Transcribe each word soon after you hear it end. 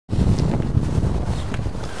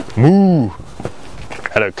Moo!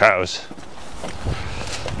 Hello cows.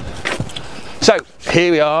 So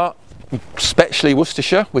here we are, Spetchley,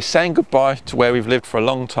 Worcestershire. We're saying goodbye to where we've lived for a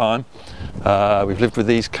long time. We've lived with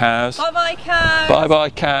these cows. Bye bye cows. Bye bye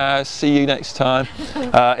cows. See you next time.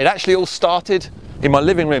 It actually all started in my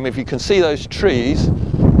living room. If you can see those trees,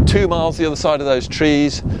 2 miles the other side of those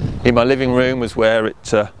trees, in my living room was where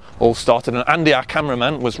it all started. And Andy, our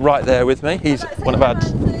cameraman, was right there with me. He's one of our...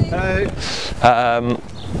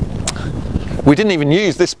 we didn't even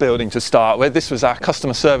use this building to start with. This was our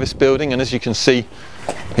customer service building, and as you can see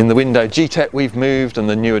in the window, Gtech, we've moved, and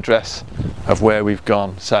the new address of where we've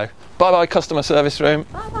gone. So bye bye customer service room.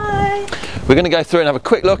 Bye bye. We're going to go through and have a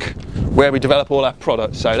quick look where we develop all our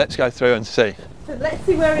products. So let's go through and see. So let's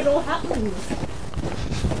see where it all happens.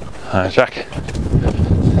 Hi Jack.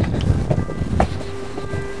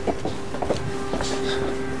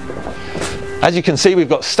 As you can see, we've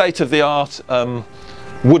got state-of-the-art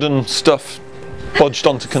wooden stuff bodged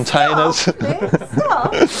onto containers.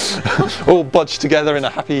 All bodged together in a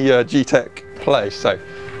happy Gtech place. So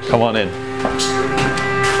come on in.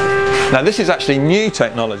 Now this is actually new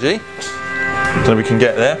technology. Don't know if we can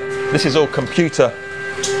get there. This is all computer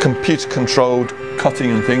controlled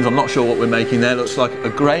cutting and things. I'm not sure what we're making there. Looks like a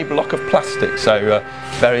grey block of plastic. So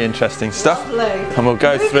very interesting stuff. Lovely. And we'll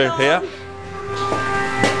go through here.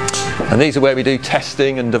 And these are where we do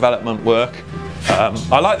testing and development work.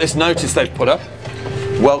 I like this notice they've put up.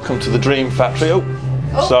 Welcome to the Dream Factory.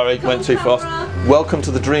 Oh, sorry, went too fast. Welcome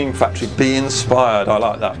to the Dream Factory. Be inspired. I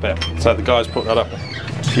like that bit. So the guys put that up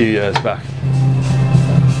a few years back.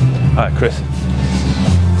 All right, Chris.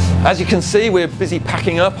 As you can see, we're busy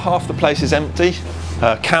packing up. Half the place is empty.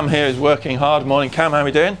 Cam here is working hard. Morning, Cam. How are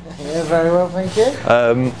we doing? Yeah, very well, thank you.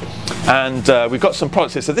 We've got some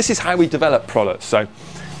products here. So this is how we develop products. So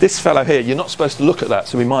this fellow here, you're not supposed to look at that,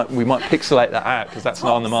 so we might pixelate that out because that's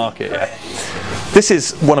not on the market yet. This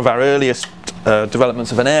is one of our earliest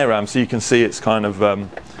developments of an air ram, so you can see it's kind of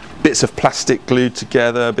bits of plastic glued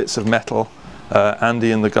together, bits of metal. Andy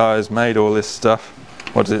and the guys made all this stuff.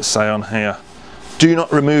 What does it say on here? Do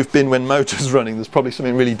not remove bin when motor's running. There's probably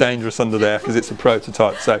something really dangerous under there because it's a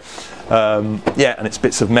prototype. So yeah, and it's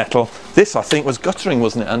bits of metal. This I think was guttering,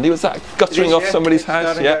 wasn't it, Andy? Was that guttering off somebody's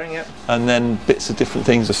house? Yeah. And then bits of different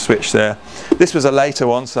things are switched there. This was a later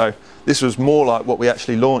one, so this was more like what we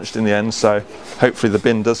actually launched in the end. So hopefully the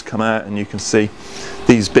bin does come out and you can see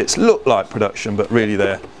these bits look like production, but really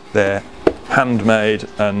they're handmade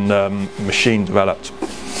and machine developed.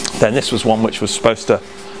 Then this was one which was supposed to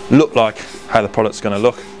look like how the product's going to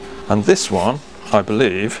look, and this one I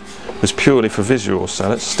believe was purely for visuals, so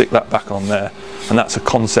let's stick that back on there, and that's a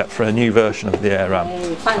concept for a new version of the air ram.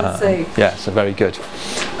 Hey, fancy. Yeah, so very good.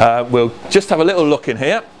 We'll just have a little look in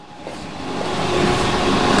here.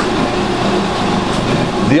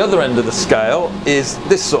 The other end of the scale is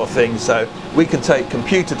this sort of thing, so we can take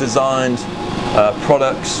computer designed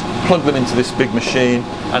products, plug them into this big machine,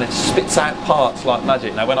 and it spits out parts like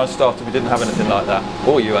magic. Now when I started we didn't have anything like that.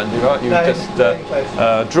 Or you, Andy, right? You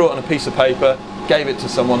just draw it on a piece of paper, gave it to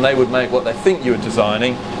someone, they would make what they think you were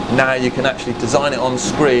designing. Now you can actually design it on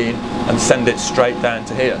screen and send it straight down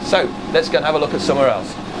to here. So let's go and have a look at somewhere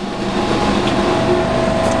else.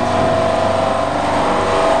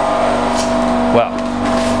 Well,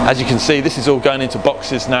 as you can see, this is all going into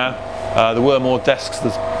boxes now. There were more desks,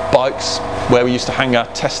 there's bikes where we used to hang our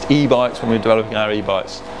test e-bikes when we were developing our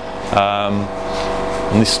e-bikes.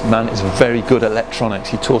 And this man is very good at electronics.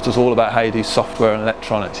 He taught us all about how you do software and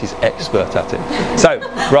electronics. He's expert at it. So,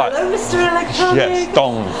 right. Hello, Mr. Electronics. Yes,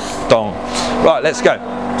 dong, dong. Right, let's go.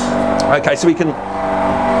 Okay, so we can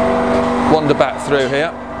wander back through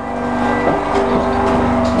here.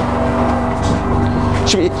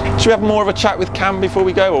 Should we have more of a chat with Cam before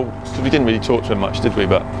we go? Or because we didn't really talk to him much, did we?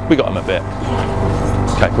 But we got him a bit.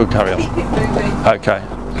 Okay, we'll carry on. Okay.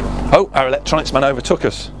 Oh, our electronics man overtook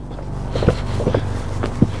us.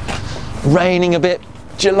 Raining a bit.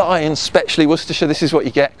 July in Spetchley, Worcestershire. This is what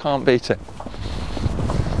you get. Can't beat it.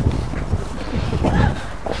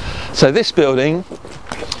 So this building,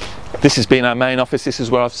 this has been our main office. This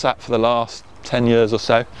is where I've sat for the last 10 years or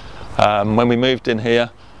so. When we moved in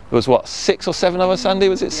here, there was what, 6 or 7 of us, Andy?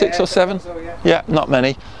 Was it 6 or 7? So, yeah, not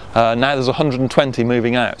many. Now there's 120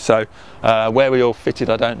 moving out. So where we all fitted,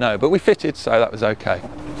 I don't know. But we fitted, so that was okay.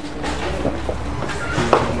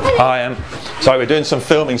 Hi, Em. Sorry, we're doing some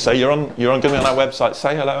filming, so you're going to be on our website.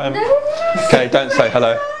 Say hello, Em. Okay, don't say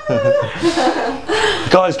hello.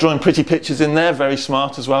 Guys drawing pretty pictures in there, very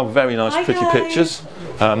smart as well, very nice. Hi, pretty guys. Pictures.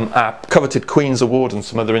 Our coveted Queen's Award and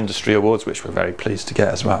some other industry awards, which we're very pleased to get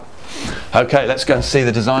as well. Okay, let's go and see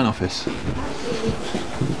the design office.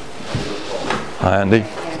 Hi, Andy.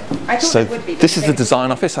 So this is the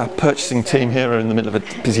design office. Our purchasing team here are in the middle of a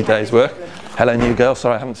busy day's work. Hello, new girl.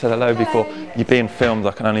 Sorry, I haven't said hello before. You're being filmed.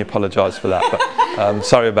 I can only apologise for that. But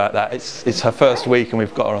sorry about that. It's her first week and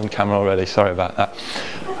we've got her on camera already. Sorry about that.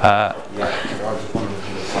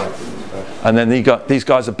 And then these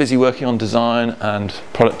guys are busy working on design and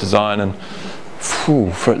product design, and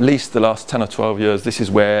for at least the last 10 or 12 years, this is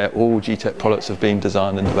where all Gtech products have been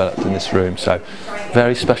designed and developed in this room. So,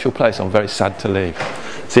 very special place. I'm very sad to leave.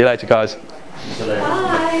 See you later, guys.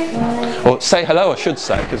 Bye. Or say hello, I should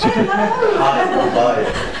say, because you did. Bye.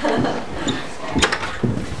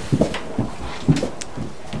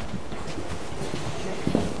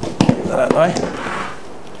 That way.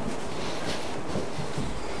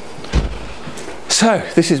 So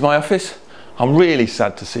this is my office. I'm really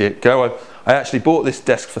sad to see it go. I actually bought this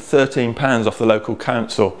desk for £13 off the local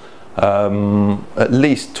council at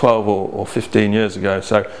least 12 or 15 years ago,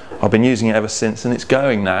 so I've been using it ever since, and it's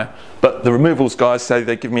going now. But the removals guys say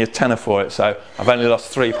they give me a tenner for it, so I've only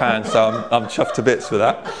lost £3, so I'm chuffed to bits with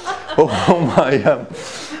that.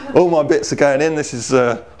 All my bits are going in. This is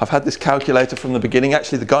I've had this calculator from the beginning.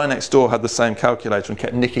 Actually, the guy next door had the same calculator and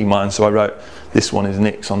kept nicking mine, so I wrote this one is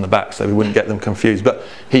Nick's on the back so we wouldn't get them confused. But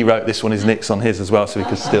he wrote this one is Nick's on his as well, so we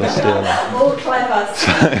could still steal them. All clever.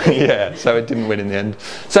 So, yeah, so it didn't win in the end.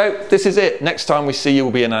 So this is it. Next time we see you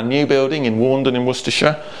will be in our new building in Warndon in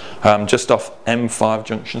Worcestershire, just off M5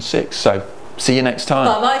 Junction 6. So see you next time.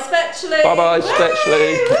 Bye bye, Spetchley. Bye bye,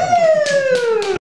 Spetchley.